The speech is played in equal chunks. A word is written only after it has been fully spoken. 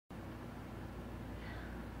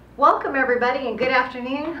Welcome everybody and good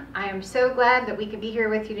afternoon. I am so glad that we could be here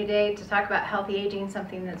with you today to talk about healthy aging,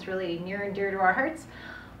 something that's really near and dear to our hearts.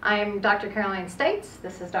 I'm Dr. Carillon Stites.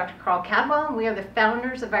 This is Dr. Carl Cadwell, and we are the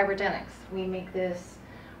founders of VibraGenix. We make this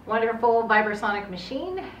wonderful vibrasonic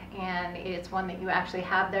machine, and it's one that you actually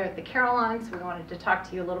have there at the Carillon, so we wanted to talk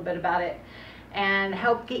to you a little bit about it and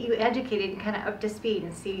help get you educated and kind of up to speed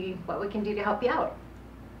and see what we can do to help you out.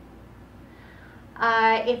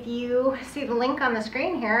 If you see the link on the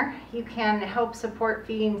screen here, you can help support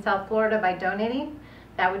Feeding South Florida by donating.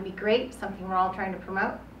 That would be great, something we're all trying to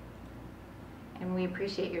promote, and we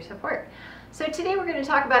appreciate your support. So today we're going to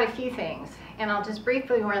talk about a few things, and I'll just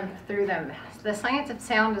briefly run through them. The science of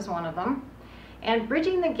sound is one of them, and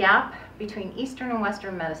bridging the gap between Eastern and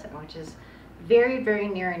Western medicine, which is very, very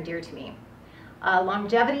near and dear to me.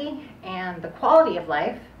 Longevity and the quality of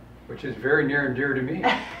life. Which is very near and dear to me.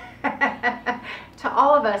 To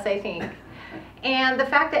all of us, I think. And the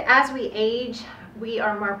fact that as we age, we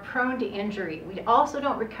are more prone to injury. We also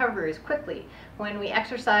don't recover as quickly when we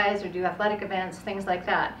exercise or do athletic events, things like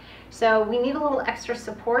that. So we need a little extra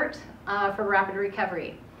support for rapid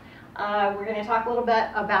recovery. We're going to talk a little bit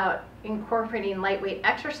about incorporating lightweight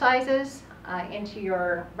exercises into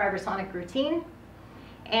your vibrasonic routine,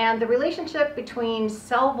 and the relationship between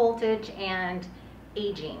cell voltage and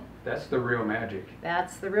aging. That's the real magic.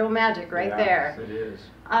 That's the real magic right there. Yes, it is.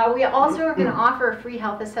 We also are going to offer a free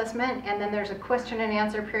health assessment, and then there's a question and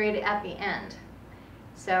answer period at the end.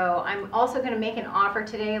 So I'm also going to make an offer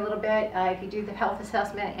today a little bit. If you do the health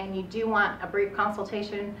assessment and you do want a brief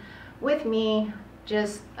consultation with me,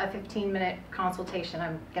 just a 15-minute consultation.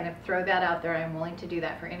 I'm going to throw that out there. I'm willing to do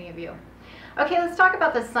that for any of you. Okay, let's talk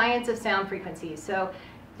about the science of sound frequencies. So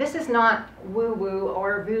this is not woo-woo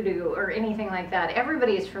or voodoo or anything like that.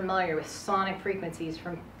 Everybody is familiar with sonic frequencies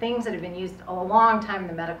from things that have been used a long time in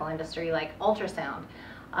the medical industry, like ultrasound.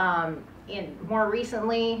 More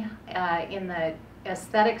recently, in the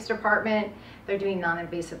aesthetics department, they're doing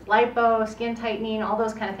non-invasive lipo, skin tightening, all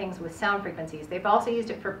those kind of things with sound frequencies. They've also used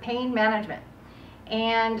it for pain management.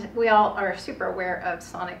 And we all are super aware of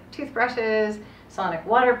sonic toothbrushes, sonic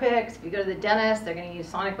water picks. If you go to the dentist, they're going to use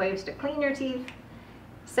sonic waves to clean your teeth.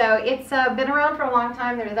 So it's been around for a long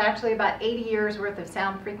time. There's actually about 80 years worth of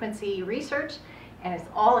sound frequency research, and it's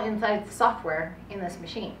all inside the software in this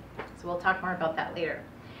machine. So we'll talk more about that later.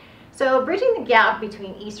 So bridging the gap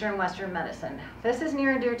between Eastern and Western medicine. This is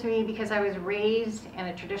near and dear to me because I was raised in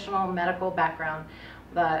a traditional medical background.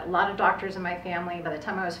 A lot of doctors in my family. By the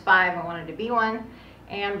time I was 5, I wanted to be one.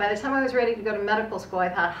 And by the time I was ready to go to medical school, I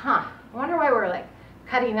thought, I wonder why we're like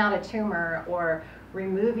cutting out a tumor or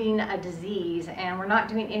removing a disease, and we're not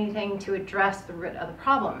doing anything to address the root of the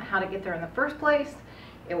problem, how to get there in the first place.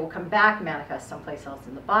 It will come back, manifest someplace else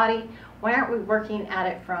in the body. Why aren't we working at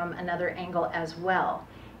it from another angle as well?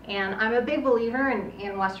 And I'm a big believer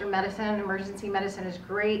in Western medicine. Emergency medicine is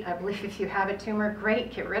great. I believe if you have a tumor,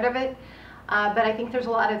 great, get rid of it. But I think there's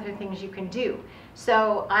a lot of other things you can do.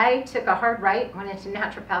 So I took a hard right, went into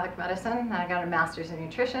naturopathic medicine, and I got a master's in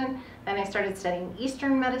nutrition. Then I started studying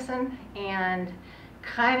Eastern medicine and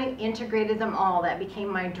kind of integrated them all. That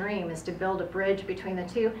became my dream, is to build a bridge between the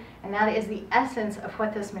two, and that is the essence of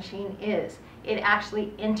what this machine is. It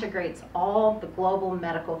actually integrates all the global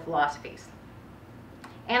medical philosophies.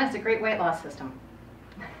 And it's a great weight loss system.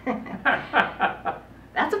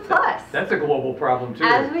 That's a plus. That's a global problem too.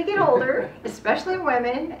 As we get older, especially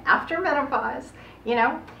women, after menopause, you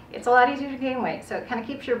know, it's a lot easier to gain weight. So it kind of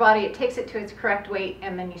keeps your body, it takes it to its correct weight,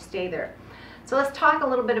 and then you stay there. So let's talk a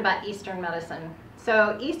little bit about Eastern medicine.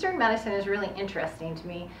 So Eastern medicine is really interesting to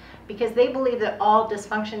me because they believe that all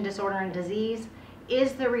dysfunction, disorder, and disease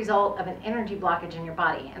is the result of an energy blockage in your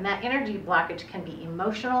body. And that energy blockage can be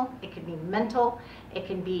emotional, it can be mental, it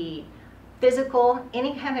can be physical.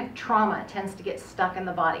 Any kind of trauma tends to get stuck in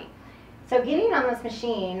the body. So getting on this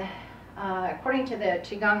machine, according to the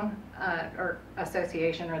Qigong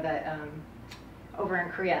Association, or the over in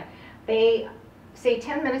Korea, they say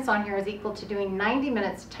 10 minutes on here is equal to doing 90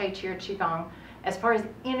 minutes Tai Chi or Qigong as far as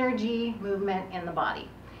energy movement in the body.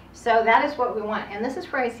 So that is what we want. And this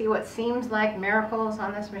is where I see what seems like miracles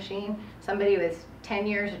on this machine. Somebody with 10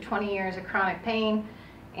 years or 20 years of chronic pain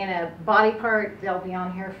in a body part, they'll be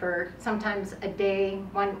on here for sometimes a day,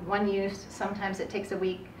 one use, sometimes it takes a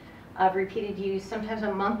week of repeated use, sometimes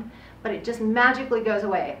a month, but it just magically goes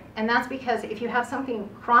away. And that's because if you have something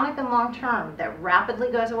chronic and long-term that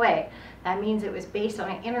rapidly goes away, that means it was based on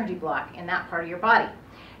an energy block in that part of your body.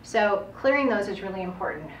 So clearing those is really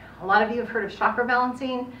important. A lot of you have heard of chakra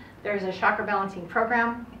balancing. There's a chakra balancing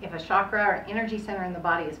program. If a chakra or energy center in the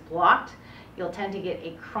body is blocked, you'll tend to get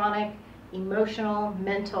a chronic emotional,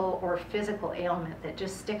 mental, or physical ailment that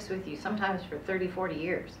just sticks with you, sometimes for 30, 40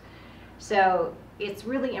 years. So it's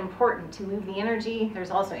really important to move the energy.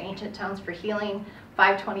 There's also ancient tones for healing.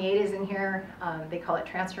 528 is in here. They call it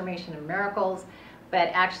transformation and miracles. But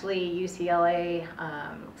actually UCLA,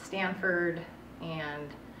 Stanford, and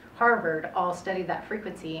Harvard all studied that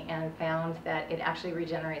frequency and found that it actually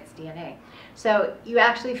regenerates DNA. So you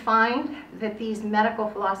actually find that these medical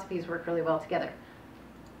philosophies work really well together.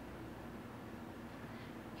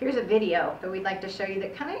 Here's a video that we'd like to show you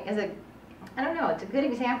that kind of is a, I don't know, it's a good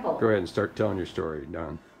example. Go ahead and start telling your story,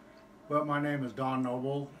 Don. Well, my name is Don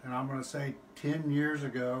Noble, and I'm going to say 10 years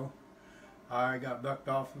ago, I got bucked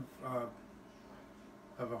off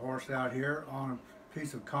of a horse out here on a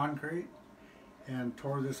piece of concrete and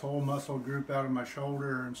tore this whole muscle group out of my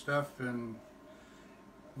shoulder and stuff. And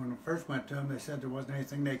when I first went to them, they said there wasn't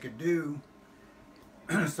anything they could do.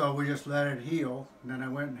 So we just let it heal. And then I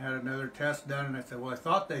went and had another test done, and I said, well, I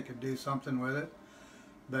thought they could do something with it.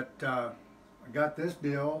 But I got this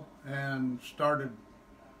deal and started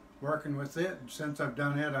working with it. Since I've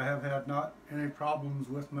done it, I have had not any problems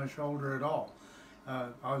with my shoulder at all. I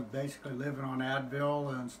was basically living on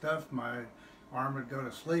Advil and stuff. My arm would go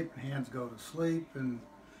to sleep, hands go to sleep, and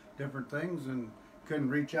different things, and couldn't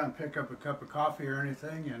reach out and pick up a cup of coffee or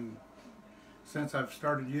anything. And since I've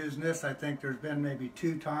started using this, I think there's been maybe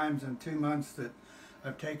 2 times in 2 months that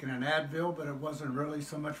I've taken an Advil, but it wasn't really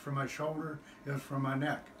so much for my shoulder, it was for my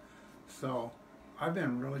neck. So I've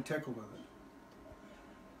been really tickled with it.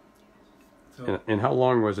 So, And how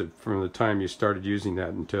long was it from the time you started using that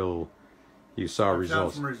until you saw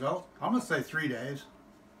results? Some results. I'm going to say 3 days.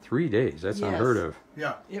 3 days? That's Yes. unheard of.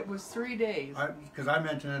 Yeah. It was 3 days. Because I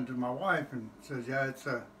mentioned it to my wife, and says, yeah, it's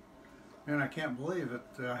a, and I can't believe it.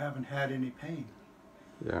 I haven't had any pain.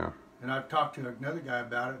 Yeah. And I've talked to another guy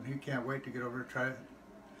about it, and he can't wait to get over to try it.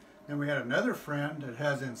 Then we had another friend that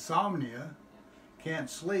has insomnia, can't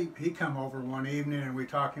sleep. He come over one evening, and we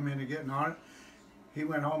talked him into getting on it. He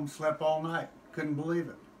went home, slept all night, couldn't believe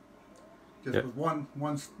it. Just Yep. with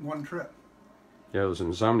one trip. Yeah, those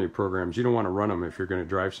insomnia programs, you don't want to run them if you're going to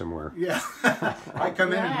drive somewhere. Yeah. I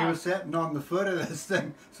come in and he Yeah. was sitting on the foot of this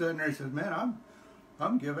thing, sitting there. He says, man,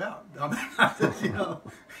 I'm give out. I mean, I said, you know,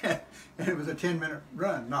 and it was a 10-minute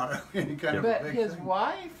run, not any kind of a But big his thing.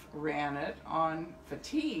 wife ran it on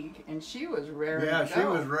fatigue, and she was raring Yeah, to she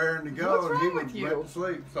go. was raring to go, What's and he wrong went with you? to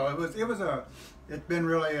sleep. So it's been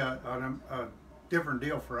really a different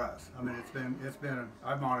deal for us. I mean,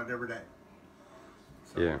 I'm on it every day.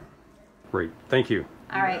 So. Yeah. Great. Thank you.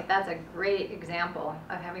 All right, that's a great example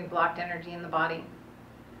of having blocked energy in the body.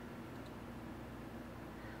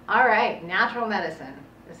 All right, natural medicine.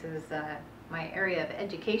 This is my area of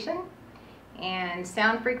education, and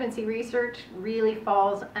sound frequency research really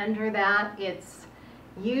falls under that. It's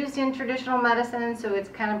used in traditional medicine, so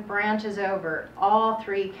it kind of branches over all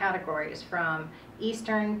 3 categories, from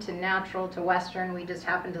Eastern to natural to Western. We just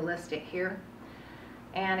happen to list it here.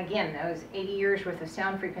 And again, those 80 years worth of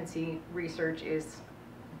sound frequency research is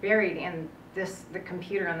buried in the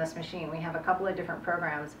computer on this machine. We have a couple of different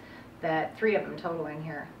programs, 3 of them total in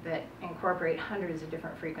here, that incorporate hundreds of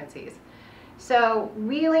different frequencies. So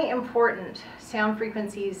really important, sound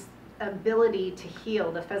frequencies' ability to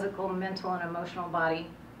heal the physical, mental, and emotional body.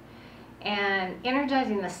 And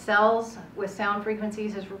energizing the cells with sound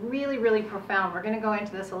frequencies is really, really profound. We're going to go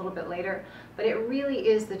into this a little bit later, but it really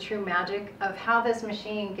is the true magic of how this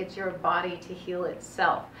machine gets your body to heal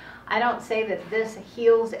itself. I don't say that this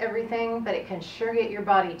heals everything, but it can sure get your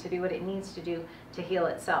body to do what it needs to do to heal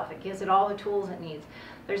itself. It gives it all the tools it needs.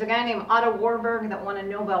 There's a guy named Otto Warburg that won a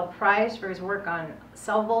Nobel Prize for his work on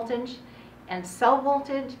cell voltage. And cell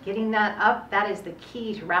voltage, getting that up, that is the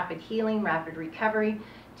key to rapid healing, rapid recovery,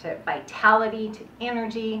 to vitality, to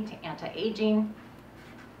energy, to anti-aging.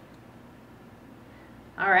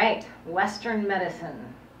 All right, Western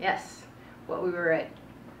medicine. Yes, what we were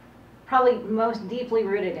probably most deeply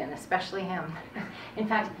rooted in, especially him. In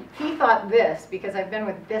fact, he thought this, because I've been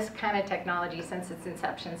with this kind of technology since its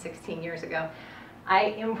inception 16 years ago. I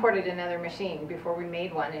imported another machine before we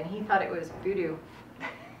made one, and he thought it was voodoo.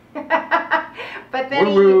 But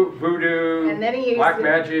then Voodoo, and then he used black it.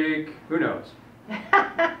 magic, who knows?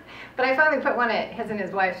 But I finally put one at his and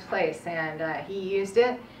his wife's place, and he used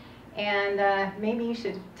it. And maybe you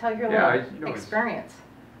should tell your little experience.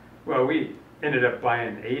 Well, we ended up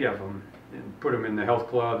buying 8 of them and put them in the health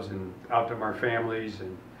clubs and out to our families.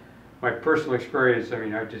 And my personal experience, I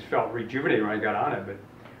mean, I just felt rejuvenated when I got on it. But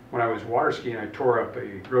when I was water skiing, I tore up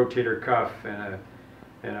a rotator cuff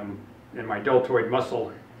and my deltoid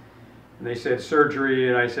muscle. And they said surgery,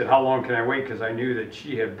 and I said, how long can I wait? Because I knew that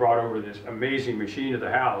she had brought over this amazing machine to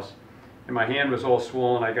the house. and my hand was all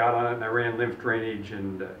swollen. I got on it and I ran lymph drainage,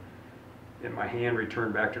 and my hand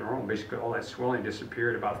returned back to normal. Basically, all that swelling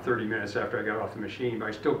disappeared about 30 minutes after I got off the machine, but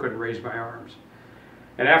I still couldn't raise my arms.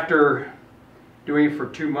 And after doing it for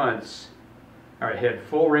 2 months, I had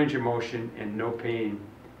full range of motion and no pain.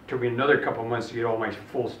 It took me another couple months to get all my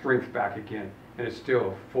full strength back again, and it's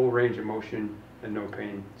still full range of motion and no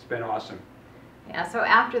pain. It's been awesome. Yeah, so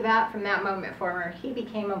after that, from that moment forward, he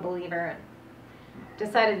became a believer and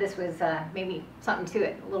decided this was maybe something to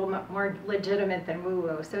it, a little more legitimate than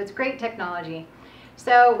woo-woo. So it's great technology.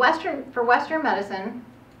 So for Western medicine,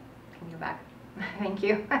 can you go back? Thank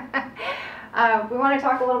you. We want to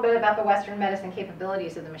talk a little bit about the Western medicine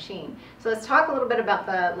capabilities of the machine. So let's talk a little bit about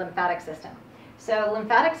the lymphatic system. So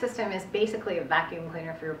lymphatic system is basically a vacuum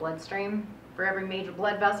cleaner for your bloodstream. For every major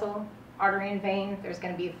blood vessel, artery and vein, there's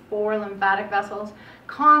going to be 4 lymphatic vessels,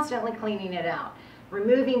 constantly cleaning it out,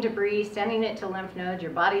 removing debris, sending it to lymph nodes.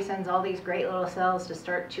 Your body sends all these great little cells to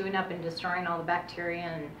start chewing up and destroying all the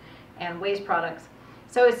bacteria and waste products.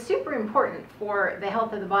 So it's super important for the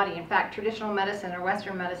health of the body. In fact, traditional medicine or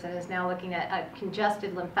Western medicine is now looking at a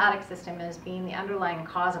congested lymphatic system as being the underlying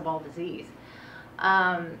cause of all disease.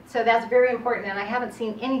 So that's very important, and I haven't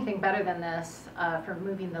seen anything better than this for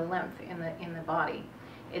moving the lymph in the body.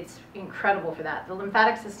 It's incredible for that. The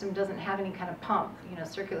lymphatic system doesn't have any kind of pump. You know,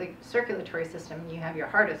 circulatory system, you have your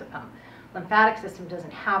heart as a pump. Lymphatic system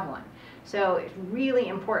doesn't have one. So it's really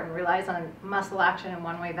important, relies on muscle action and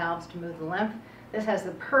one-way valves to move the lymph. This has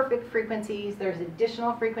the perfect frequencies. There's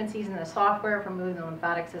additional frequencies in the software for moving the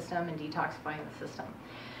lymphatic system and detoxifying the system.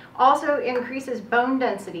 Also increases bone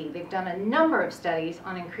density. They've done a number of studies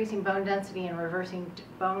on increasing bone density and reversing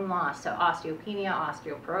bone loss, so osteopenia,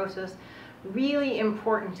 osteoporosis. Really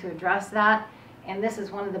important to address that, and this is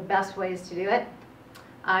one of the best ways to do it.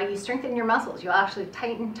 You strengthen your muscles. You'll actually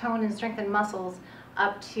tighten, tone, and strengthen muscles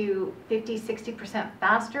up to 50–60%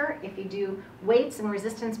 faster if you do weights and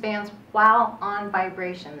resistance bands while on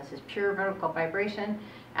vibration. This is pure vertical vibration.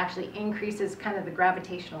 Actually increases kind of the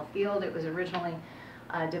gravitational field. It was originally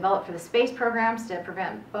developed for the space programs to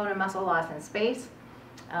prevent bone and muscle loss in space.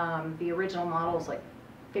 The original models like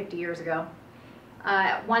 50 years ago.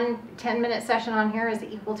 One 10-minute session on here is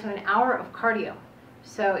equal to an hour of cardio.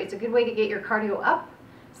 So it's a good way to get your cardio up,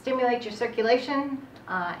 stimulate your circulation,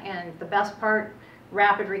 and the best part,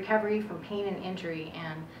 rapid recovery from pain and injury.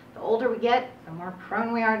 And the older we get, the more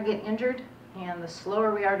prone we are to get injured, and the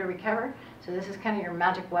slower we are to recover. So this is kind of your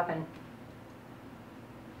magic weapon.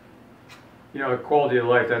 You know, quality of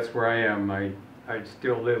life, that's where I am. I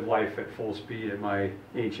still live life at full speed at my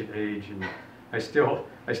ancient age, and I still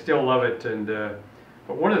love it. And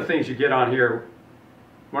but one of the things you get on here,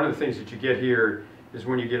 one of the things that you get here is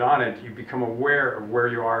when you get on it, you become aware of where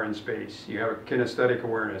you are in space. You have a kinesthetic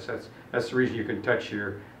awareness. That's the reason you can touch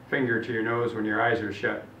your finger to your nose when your eyes are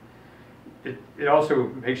shut. It also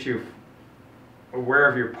makes you aware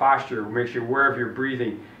of your posture, makes you aware of your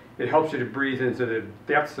breathing. It helps you to breathe into the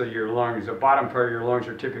depths of your lungs. The bottom part of your lungs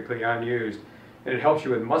are typically unused. And it helps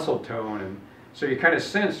you with muscle tone. And so you kind of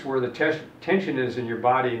sense where the tension is in your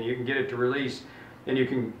body, and you can get it to release, and you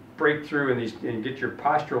can break through and get your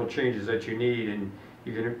postural changes that you need, and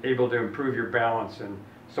you can able to improve your balance. And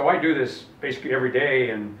so I do this basically every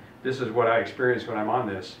day, and this is what I experience when I'm on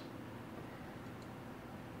this.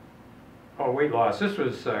 Oh, weight loss. This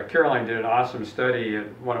was, Caroline did an awesome study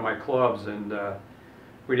at one of my clubs, and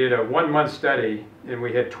we did a 1-month study, and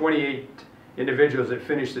we had 28 individuals that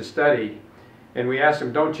finished the study, and we asked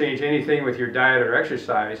them, don't change anything with your diet or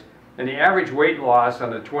exercise, and the average weight loss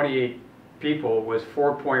on the 28 people was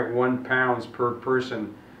 4.1 pounds per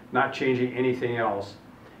person, not changing anything else.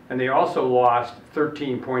 And they also lost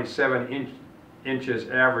 13.7 inches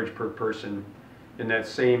average per person in that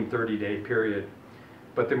same 30-day period.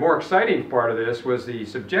 But the more exciting part of this was the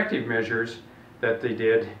subjective measures that they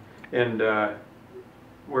did, and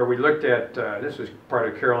where we looked at, this was part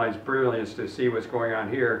of Caroline's brilliance to see what's going on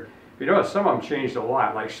here. You notice some of them changed a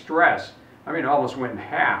lot, like stress. I mean, it almost went in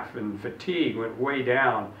half, and fatigue went way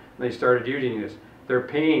down. They started using this. Their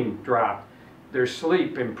pain dropped, their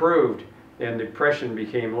sleep improved, and depression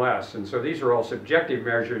became less. And so these are all subjective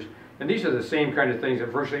measures, and these are the same kind of things that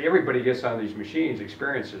virtually everybody gets on these machines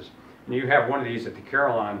experiences. And you have one of these at the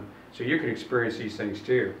Carillon, so you can experience these things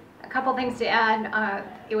too. A couple things to add.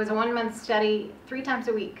 It was a 1-month study, 3 times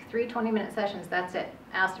a week, 3 20-minute sessions, that's it.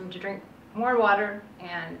 Asked them to drink more water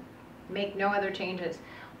and make no other changes.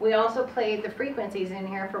 We also played the frequencies in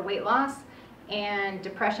here for weight loss and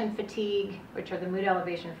depression, fatigue, which are the mood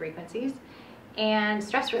elevation frequencies, and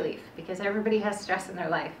stress relief, because everybody has stress in their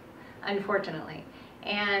life, unfortunately.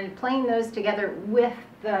 And playing those together with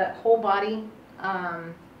the whole body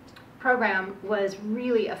program was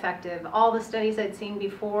really effective. All the studies I'd seen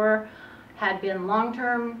before had been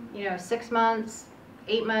long-term, 6 months,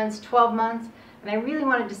 8 months, 12 months, and I really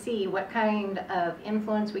wanted to see what kind of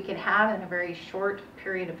influence we could have in a very short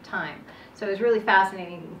period of time. So it was really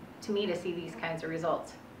fascinating to me to see these kinds of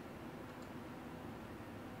results.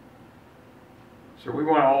 So we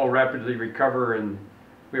want to all rapidly recover, and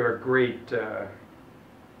we have a great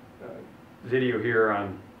video here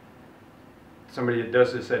on somebody that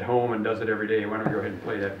does this at home and does it every day. Why don't we go ahead and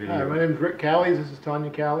play that video? Hi, my name is Rick Callies. This is Tanya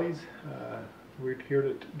Callies. We're here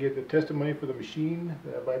to give the testimony for the machine,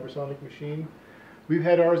 the vibrasonic machine. We've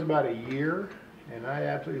had ours about a year, and I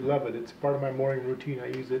absolutely love it. It's part of my morning routine. I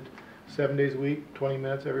use it 7 days a week, 20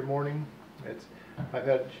 minutes every morning. I've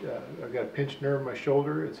got a pinched nerve in my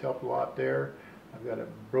shoulder. It's helped a lot there. I've got a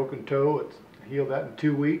broken toe. It's healed that in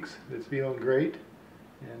 2 weeks. It's feeling great.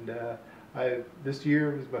 And this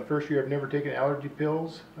year is my first year I've never taken allergy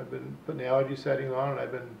pills. I've been putting the allergy settings on,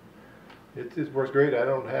 and it works great. I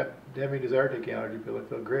don't have any desire to take an allergy pill. I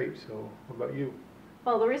feel great. So what about you?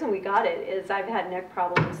 Well, the reason we got it is I've had neck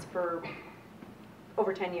problems for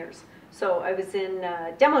over 10 years. So I was in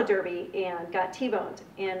demo derby and got T-boned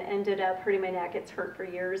and ended up hurting my neck. It's hurt for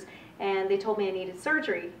years. And they told me I needed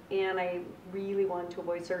surgery, and I really wanted to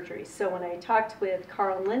avoid surgery. So when I talked with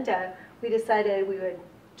Carl and Linda, we decided we would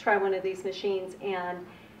try one of these machines and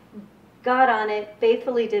got on it,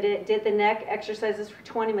 faithfully did it, did the neck exercises for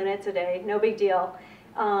 20 minutes a day, no big deal.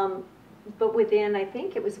 But I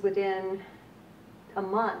think it was within a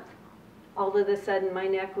month, all of a sudden my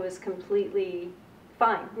neck was completely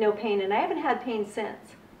fine, no pain, and I haven't had pain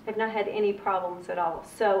since. I've not had any problems at all.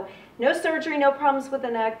 So no surgery, no problems with the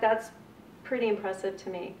neck. That's pretty impressive to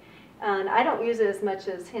me. And I don't use it as much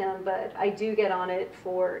as him, but I do get on it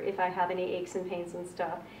for if I have any aches and pains and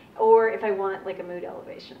stuff, or if I want like a mood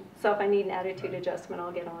elevation. So if I need an attitude adjustment,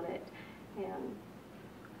 I'll get on it. And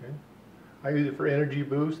Okay. I use it for energy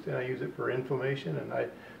boost, and I use it for inflammation, and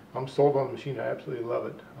I'm sold on the machine. I absolutely love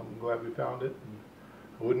it. I'm glad we found it, and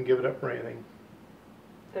I wouldn't give it up for anything.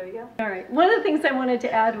 there you go. All right. One of the things I wanted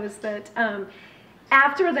to add was that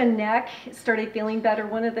after the neck started feeling better,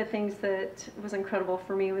 one of the things that was incredible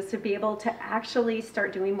for me was to be able to actually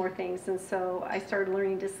start doing more things. And so I started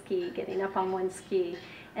learning to ski, getting up on one ski,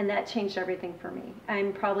 and that changed everything for me.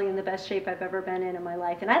 I'm probably in the best shape I've ever been in my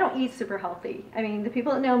life. And I don't eat super healthy. I mean, the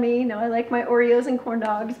people that know me know I like my Oreos and corn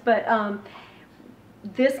dogs, but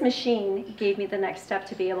this machine gave me the next step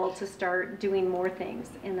to be able to start doing more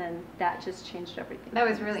things, and then that just changed everything. That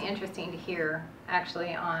was really interesting to hear,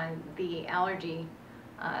 actually, on the allergy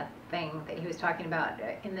thing that he was talking about.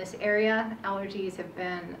 In this area, allergies have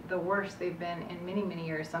been the worst they've been in many, many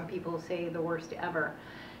years. Some people say the worst ever.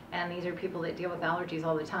 And these are people that deal with allergies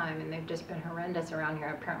all the time, and they've just been horrendous around here.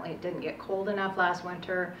 Apparently it didn't get cold enough last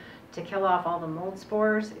winter to kill off all the mold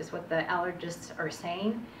spores, is what the allergists are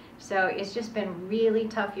saying. So it's just been really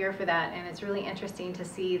tough year for that, and it's really interesting to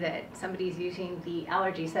see that somebody's using the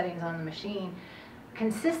allergy settings on the machine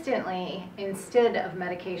consistently instead of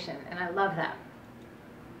medication, and I love that.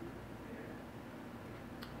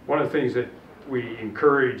 One of the things that we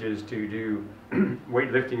encourage is to do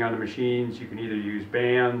weightlifting on the machines. You can either use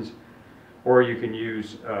bands or you can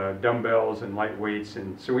use dumbbells and light weights,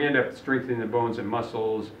 and so we end up strengthening the bones and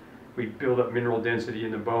muscles. We build up mineral density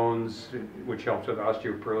in the bones, which helps with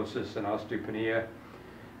osteoporosis and osteopenia.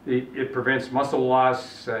 It prevents muscle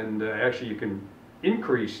loss, and actually you can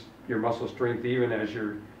increase your muscle strength even as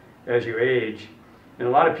you age. And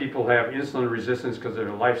a lot of people have insulin resistance because of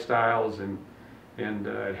their lifestyles, and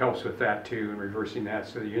it helps with that too, and reversing that,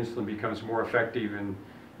 so the insulin becomes more effective, and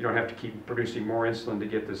you don't have to keep producing more insulin to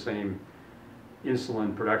get the same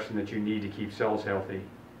insulin production that you need to keep cells healthy.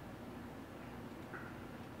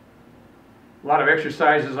 A lot of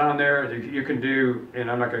exercises on there that you can do,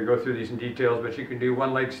 and I'm not going to go through these in details, but you can do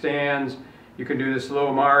one-leg stands, you can do the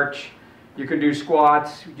slow march, you can do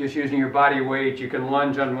squats just using your body weight, you can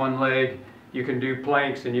lunge on one leg, you can do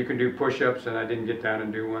planks, and you can do push-ups, and I didn't get down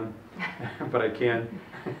and do one, but I can.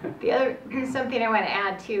 The other, something I want to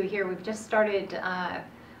add too here, we've just started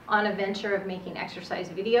on a venture of making exercise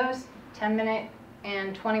videos, 10-minute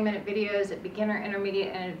and 20-minute videos at beginner,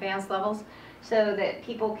 intermediate, and advanced levels, so that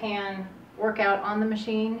people can work out on the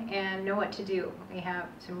machine and know what to do. We have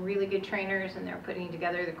some really good trainers, and they're putting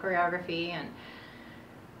together the choreography, and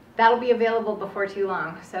that'll be available before too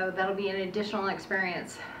long. So that'll be an additional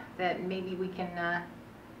experience that maybe we can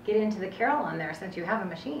get into the Carillon there, since you have a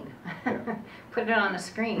machine. Put it on a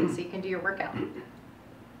screen so you can do your workout.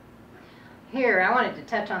 Here, I wanted to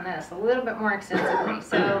touch on this a little bit more extensively.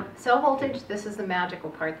 So cell voltage, this is the magical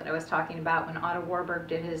part that I was talking about when Otto Warburg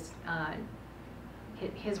did his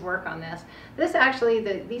his work on this. This actually,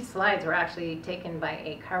 these slides were actually taken by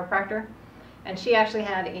a chiropractor, and she actually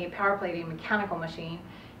had a power plating mechanical machine,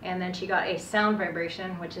 and then she got a sound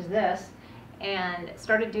vibration, which is this, and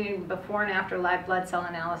started doing before and after live blood cell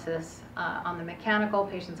analysis on the mechanical,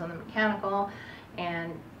 patients on the mechanical,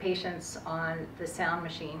 and patients on the sound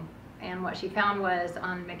machine. And what she found was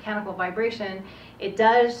on mechanical vibration, it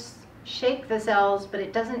does shake the cells, but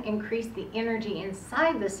it doesn't increase the energy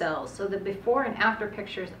inside the cells, so the before and after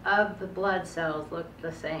pictures of the blood cells look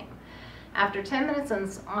the same. After 10 minutes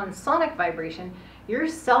on sonic vibration, your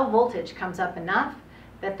cell voltage comes up enough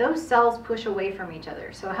that those cells push away from each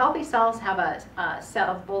other. So healthy cells have a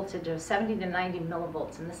cell voltage of 70 to 90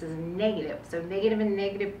 millivolts, and this is negative. So negative and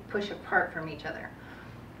negative push apart from each other.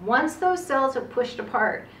 Once those cells are pushed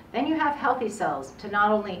apart, then you have healthy cells to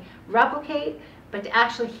not only replicate, but to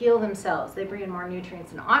actually heal themselves. They bring in more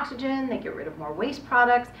nutrients and oxygen, they get rid of more waste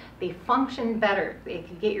products, they function better. If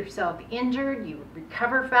you get yourself injured, you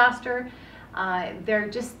recover faster.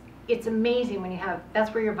 It's amazing when you have,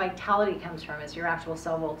 that's where your vitality comes from, is your actual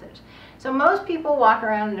cell voltage. So most people walk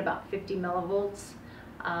around at about 50 millivolts,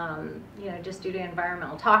 just due to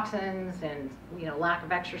environmental toxins and, lack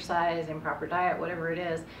of exercise, improper diet, whatever it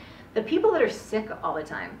is. The people that are sick all the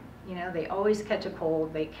time, they always catch a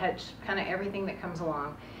cold, they catch kind of everything that comes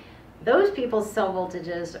along. Those people's cell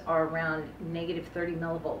voltages are around negative 30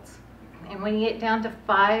 millivolts. And when you get down to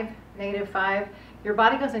negative 5, your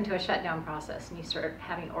body goes into a shutdown process and you start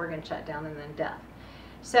having organ shutdown and then death.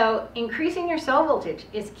 So increasing your cell voltage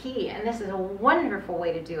is key, and this is a wonderful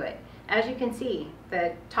way to do it. As you can see,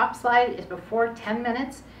 the top slide is before 10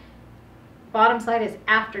 minutes, bottom slide is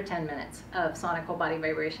after 10 minutes of sonic whole body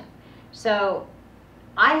vibration. So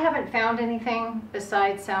I haven't found anything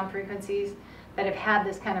besides sound frequencies that have had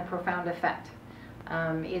this kind of profound effect.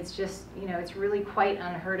 It's just, it's really quite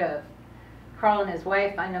unheard of. Carl and his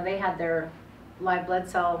wife, I know they had their live blood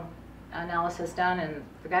cell analysis done, and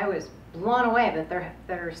the guy was blown away that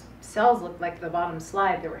their cells looked like the bottom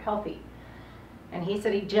slide. They were healthy. And he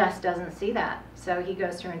said he just doesn't see that. So he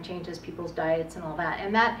goes through and changes people's diets and all that.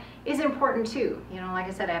 And that is important too. Like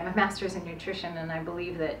I said, I have a master's in nutrition, and I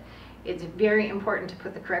believe that it's very important to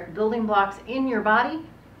put the correct building blocks in your body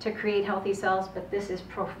to create healthy cells, but this is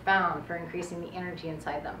profound for increasing the energy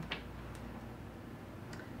inside them.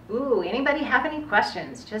 Ooh, anybody have any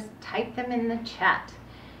questions? Just type them in the chat.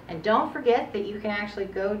 And don't forget that you can actually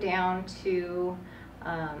go down to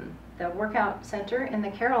the workout center in the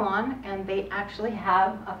Carillon, and they actually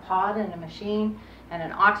have a pod and a machine and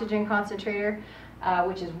an oxygen concentrator,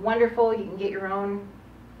 which is wonderful. You can get your own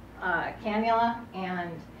cannula,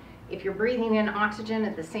 and if you're breathing in oxygen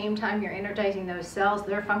at the same time you're energizing those cells,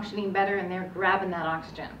 they're functioning better and they're grabbing that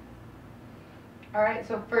oxygen. All right,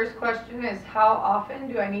 so first question is, how often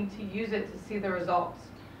do I need to use it to see the results?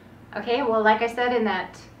 Okay, well, like I said, in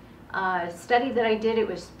that study that I did, it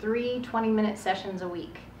was 3 20-minute sessions a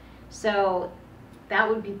week. So that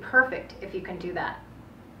would be perfect if you can do that.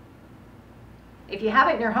 If you have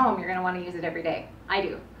it in your home, you're going to want to use it every day. I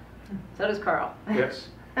do. So does Carl. Yes,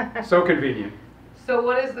 so convenient. So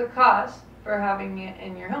what is the cost for having it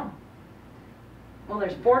in your home? Well,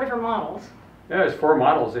 there's 4 different models. Yeah, there's 4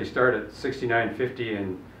 models. They start at $69.50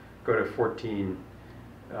 and go to $14,950.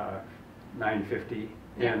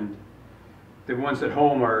 Yeah. And the ones at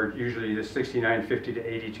home are usually the $69.50 to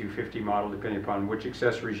 $82.50 model, depending upon which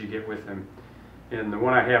accessories you get with them. And the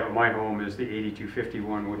one I have at my home is the $82.50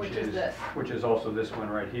 one, which is this. Which is also this one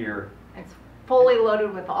right here. It's fully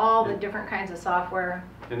loaded with all the different kinds of software.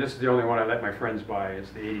 And this is the only one I let my friends buy.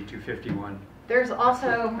 It's the $82.50 one. There's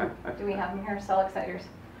also, do we have them here, cell exciters?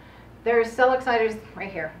 There's cell exciters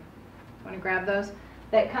right here. Want to grab those?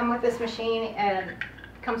 That come with this machine, and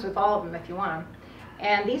comes with all of them if you want them.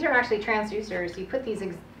 And these are actually transducers. You put these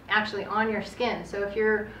actually on your skin. So if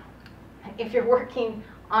you're working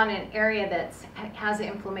on an area that has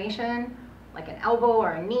inflammation, like an elbow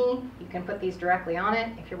or a knee, you can put these directly on it.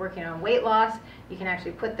 If you're working on weight loss, you can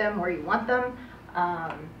actually put them where you want them.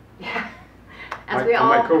 Yeah. On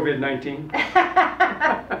my COVID-19?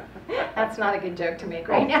 That's not a good joke to make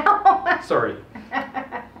right now. Sorry.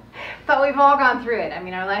 But we've all gone through it. I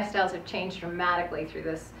mean, our lifestyles have changed dramatically through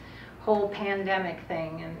this whole pandemic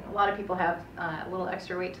thing, and a lot of people have a little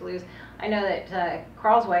extra weight to lose. I know that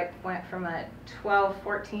Carl's wife went from a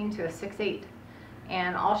 12-14 to a 6-8,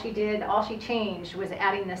 and all she changed was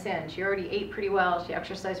adding this in. She already ate pretty well. She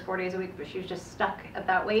exercised 4 days a week, but she was just stuck at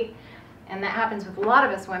that weight. And that happens with a lot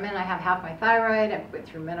of us women. I have half my thyroid. I went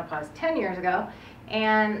through menopause 10 years ago,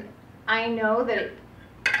 and I know that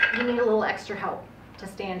you need a little extra help to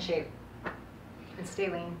stay in shape and stay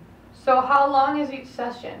lean. So how long is each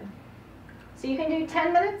session? So you can do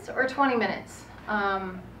 10 minutes or 20 minutes.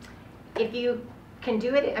 If you can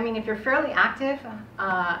do it, I mean, if you're fairly active,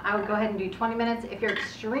 I would go ahead and do 20 minutes. If you're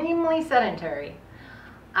extremely sedentary,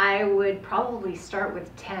 I would probably start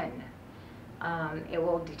with 10. It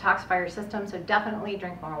will detoxify your system, so definitely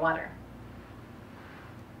drink more water.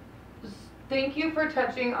 Thank you for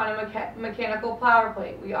touching on a mechanical power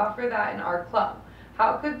plate. We offer that in our club.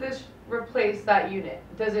 How could this replace that unit?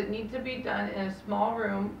 Does it need to be done in a small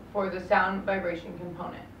room for the sound vibration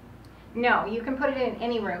component? No, you can put it in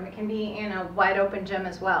any room. It can be in a wide open gym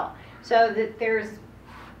as well. So that there's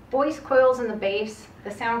voice coils in the base.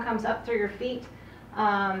 The sound comes up through your feet.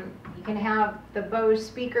 You can have the Bose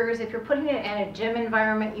speakers. If you're putting it in a gym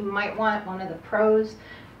environment, you might want one of the Pros.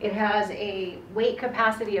 It has a weight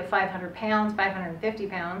capacity of 500 pounds, 550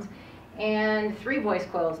 pounds, and 3 voice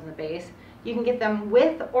coils in the base. You can get them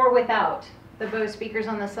with or without the Bose speakers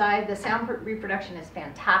on the side. The sound reproduction is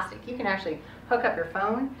fantastic. You can actually hook up your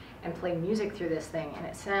phone and play music through this thing, and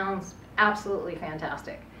it sounds absolutely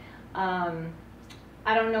fantastic.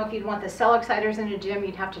 I don't know if you'd want the cell exciters in a gym.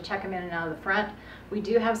 You'd have to check them in and out of the front. We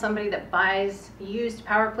do have somebody that buys used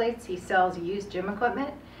power plates. He sells used gym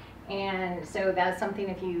equipment. And so that's something,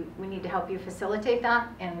 if we need to help you facilitate that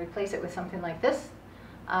and replace it with something like this,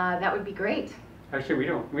 that would be great. Actually,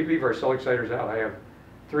 we leave our cell exciters out. I have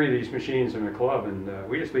 3 of these machines in the club, and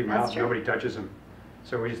we just leave them That's out. true. Nobody touches them.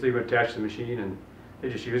 So we just leave them attached to the machine, and they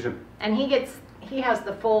just use them. And he has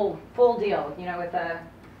the full deal, you know, with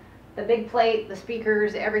the big plate, the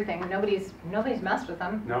speakers, everything. Nobody's messed with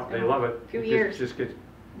them. No, they love it. Few It years. just gets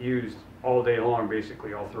used all day long,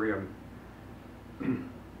 basically, all 3 of them.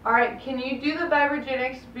 All right, can you do the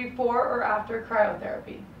VibraGenix before or after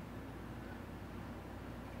cryotherapy?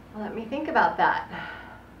 Let me think about that.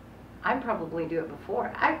 I'd probably do it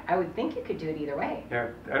before. I would think you could do it either way. Yeah,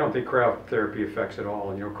 I don't think cryotherapy affects it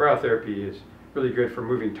all. You know, cryotherapy is really good for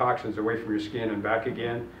moving toxins away from your skin and back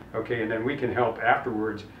again. Okay, and then we can help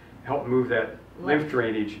afterwards, help move that lymph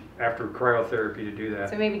drainage after cryotherapy to do that.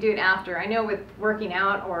 So maybe do it after. I know with working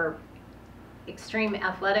out or extreme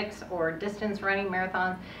athletics or distance running,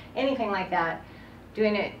 marathons, anything like that,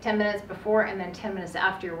 doing it 10 minutes before and then 10 minutes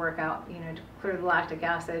after your workout, you know, to clear the lactic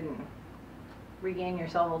acid and regain your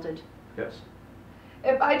cell voltage. Yes.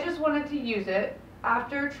 If I just wanted to use it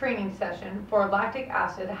after a training session for lactic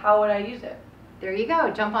acid, how would I use it? There you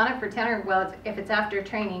go. Jump on it for 10 or, well, if it's after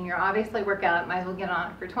training, you're obviously workout, might as well get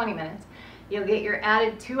on it for 20 minutes. You'll get your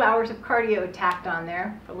added 2 hours of cardio tacked on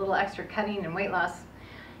there for a little extra cutting and weight loss.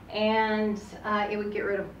 And it would get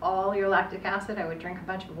rid of all your lactic acid. I would drink a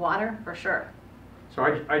bunch of water for sure. So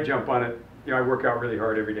I jump on it. You know, I work out really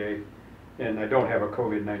hard every day, and I don't have a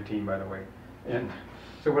COVID-19, by the way. And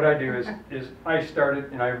so what I do is I start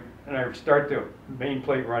it, and I start the main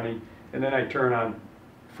plate running, and then I turn on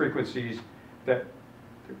frequencies that,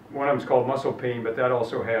 one of them's called muscle pain, but that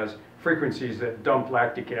also has frequencies that dump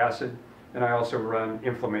lactic acid, and I also run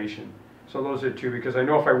inflammation. So those are 2, because I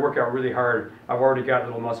know if I work out really hard, I've already got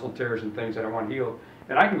little muscle tears and things that I want healed,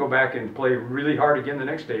 and I can go back and play really hard again the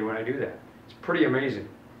next day when I do that. It's pretty amazing.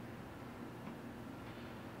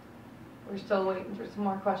 We're still waiting for some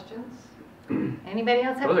more questions. Anybody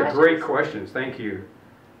else have Those questions? are great questions. Thank you. Do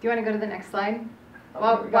you want to go to the next slide?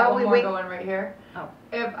 Oh, we got while one we more wait. going right here. Oh.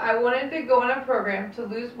 If I wanted to go on a program to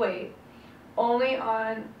lose weight only,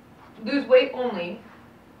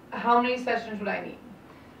 how many sessions would I need?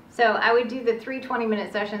 So I would do the 3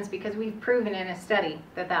 20-minute sessions because we've proven in a study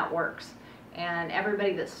that that works. And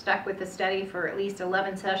everybody that's stuck with the study for at least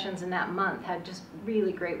 11 sessions in that month had just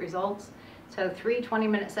really great results. So 3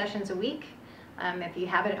 20-minute sessions a week. If you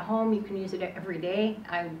have it at home, you can use it every day.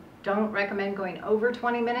 I don't recommend going over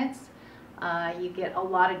 20 minutes. You get a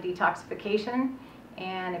lot of detoxification.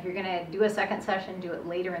 And if you're going to do a second session, do it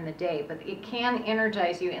later in the day. But it can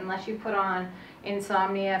energize you unless you put on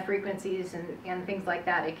insomnia frequencies and things like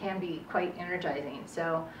that. It can be quite energizing.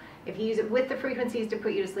 So if you use it with the frequencies to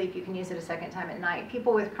put you to sleep, you can use it a second time at night.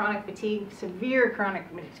 People with chronic fatigue, severe chronic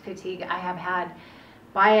fatigue, I have had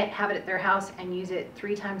buy it, have it at their house, and use it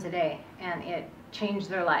 3 times a day. And it changed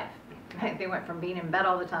their life. They went from being in bed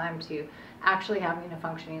all the time to actually having a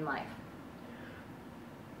functioning life.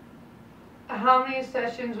 How many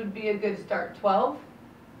sessions would be a good start? 12?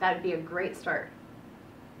 That would be a great start.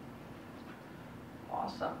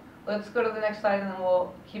 Awesome. Let's go to the next slide and then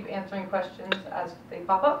we'll keep answering questions as they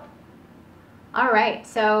pop up. All right,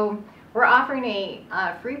 so we're offering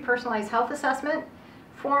a free personalized health assessment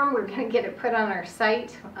form. We're going to get it put on our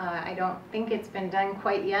site. I don't think it's been done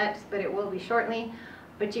quite yet, but it will be shortly.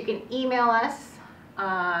 But you can email us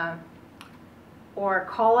or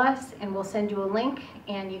call us and we'll send you a link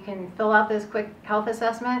and you can fill out this quick health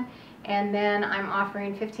assessment And then I'm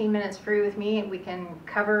offering 15 minutes free with me. We can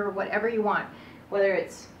cover whatever you want, whether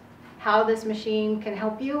it's how this machine can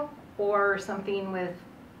help you or something with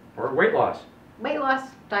Or weight loss. weight loss,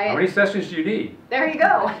 How many diet. sessions do you need? There you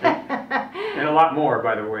go. And a lot more,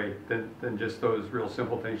 by the way, than just those real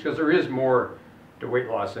simple things, because there is more to weight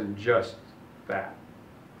loss than just that.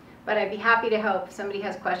 But I'd be happy to help if somebody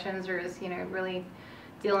has questions or is, really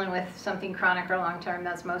dealing with something chronic or long-term.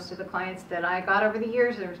 That's most of the clients that I got over the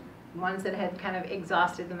years. There's ones that had kind of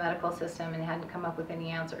exhausted the medical system and hadn't come up with any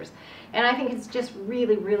answers. And I think it's just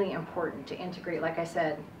really, really important to integrate, like I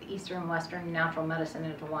said, the Eastern, Western, natural medicine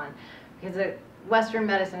into one. Because Western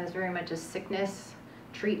medicine is very much a sickness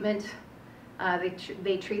treatment.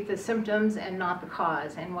 They treat the symptoms and not the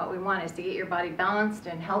cause. And what we want is to get your body balanced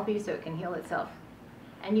and healthy so it can heal itself.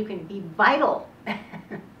 And you can be vital.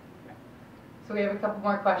 So we have a couple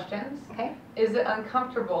more questions. Okay? Is it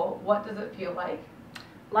uncomfortable? What does it feel like?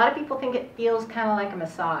 A lot of people think it feels kind of like a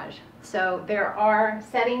massage. So there are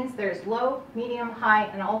settings. There's low, medium, high,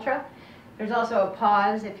 and ultra. There's also a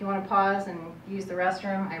pause. If you want to pause and use the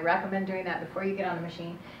restroom, I recommend doing that before you get on the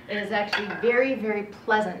machine. It is actually very, very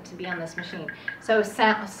pleasant to be on this machine. So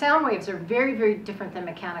sound waves are very, very different than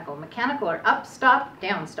mechanical. Mechanical are up, stop,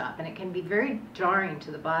 down, stop, and it can be very jarring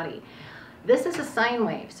to the body. This is a sine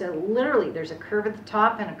wave, so literally there's a curve at the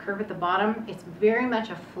top and a curve at the bottom. It's very much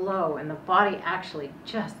a flow, and the body actually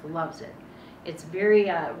just loves it. It's very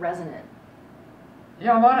resonant.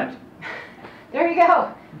 Yeah, I'm on it. There you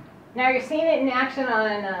go. Now you're seeing it in action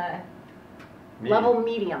on level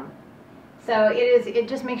medium. So it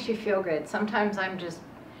just makes you feel good. Sometimes I'm just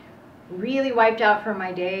really wiped out from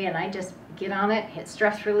my day, and I just get on it, hit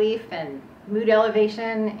stress relief and mood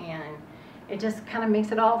elevation, and it just kind of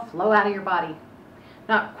makes it all flow out of your body.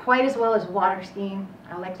 Not quite as well as water skiing.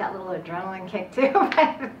 I like that little adrenaline kick too.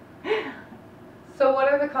 So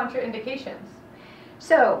what are the contraindications?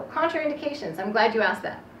 So, contraindications, I'm glad you asked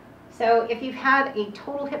that. So if you've had a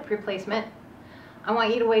total hip replacement, I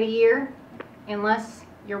want you to wait a year unless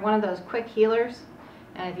you're one of those quick healers.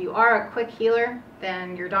 And if you are a quick healer,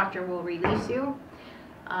 then your doctor will release you.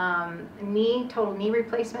 Total knee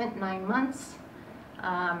replacement, 9 months.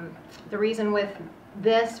 The reason with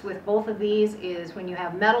both of these is when you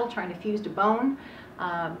have metal trying to fuse to bone,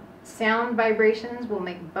 sound vibrations will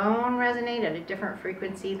make bone resonate at a different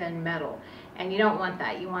frequency than metal. And you don't want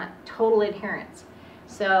that. You want total adherence.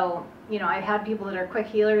 So, I've had people that are quick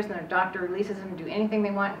healers and their doctor releases them to do anything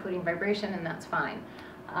they want, including vibration, and that's fine.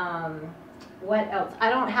 What else? I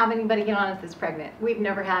don't have anybody get on it that's pregnant. We've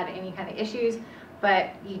never had any kind of issues,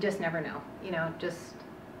 but you just never know.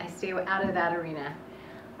 I stay out of that arena.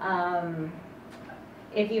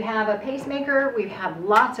 If you have a pacemaker, we've had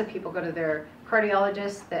lots of people go to their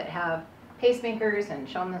cardiologists that have pacemakers and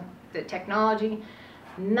show them the technology.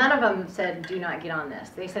 None of them said, do not get on this.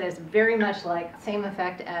 They said it's very much like same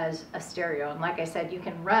effect as a stereo. And like I said, you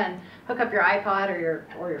can hook up your iPod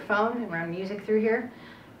or your phone and run music through here.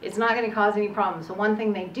 It's not going to cause any problems. So one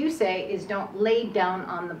thing they do say is don't lay down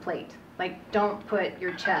on the plate. Like, don't put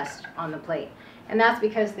your chest on the plate. And that's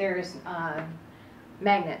because there's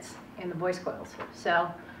magnets in the voice coils.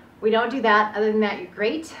 So we don't do that. Other than that, you're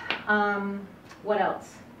great. What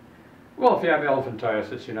else? Well, if you have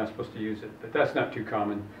elephantiasis, you're not supposed to use it, but that's not too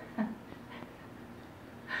common.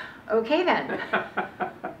 Okay then.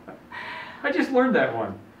 I just learned that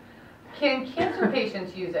one. Can cancer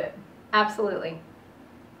patients use it? Absolutely.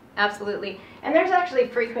 Absolutely. And there's actually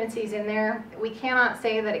frequencies in there. We cannot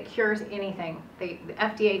say that it cures anything. The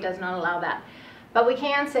FDA does not allow that. But we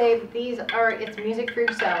can say that it's music for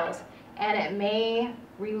your cells, and it may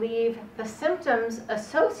relieve the symptoms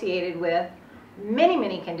associated with many,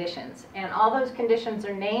 many conditions. And all those conditions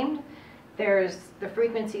are named. The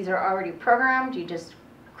frequencies are already programmed. You just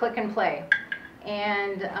click and play.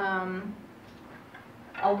 And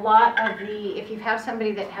a lot of if you have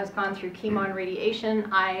somebody that has gone through chemo and radiation,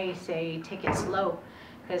 I say take it slow,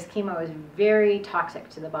 because chemo is very toxic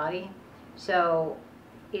to the body. So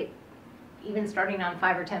even starting on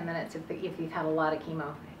 5 or 10 minutes if you've had a lot of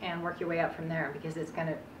chemo, and work your way up from there, because it's going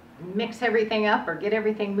to mix everything up or get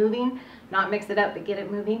everything moving, not mix it up but get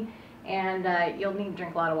it moving, and you'll need to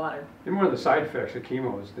drink a lot of water. And one of the side effects of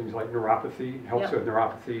chemo is things like neuropathy. Helps with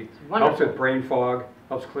neuropathy, Wonderful. helps with brain fog,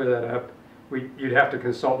 helps clear that up. You'd have to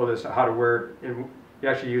consult with us on how to wear it, and you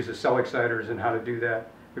actually use the cell exciters and how to do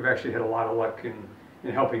that. We've actually had a lot of luck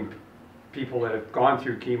in helping people that have gone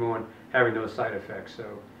through chemo and having those side effects.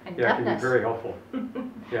 So And yeah, it can be deafness. very helpful.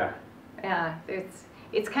 Yeah. Yeah,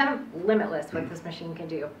 it's kind of limitless what this machine can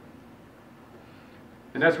do.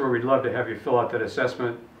 And that's where we'd love to have you fill out that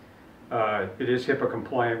assessment. It is HIPAA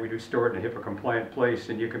compliant. We do store it in a HIPAA compliant place,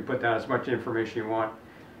 and you can put down as much information you want.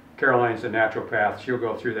 Caroline's a naturopath. She'll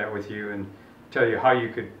go through that with you and tell you how you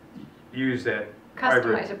could use that.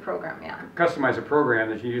 Customize a program, yeah. Customize a program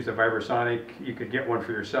that you use the VibraSonic. You could get one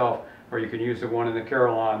for yourself, or you can use the one in the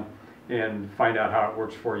Carillon and find out how it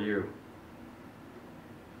works for you.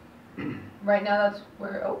 Right now, that's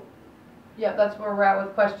where, oh, yeah, that's where we're at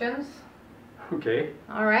with questions. Okay.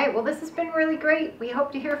 All right, well, this has been really great. We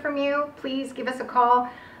hope to hear from you. Please give us a call.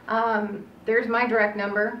 There's my direct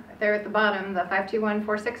number there at the bottom, the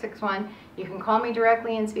 521-4661. You can call me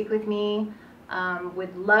directly and speak with me.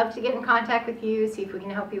 Would love to get in contact with you, see if we can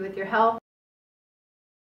help you with your health.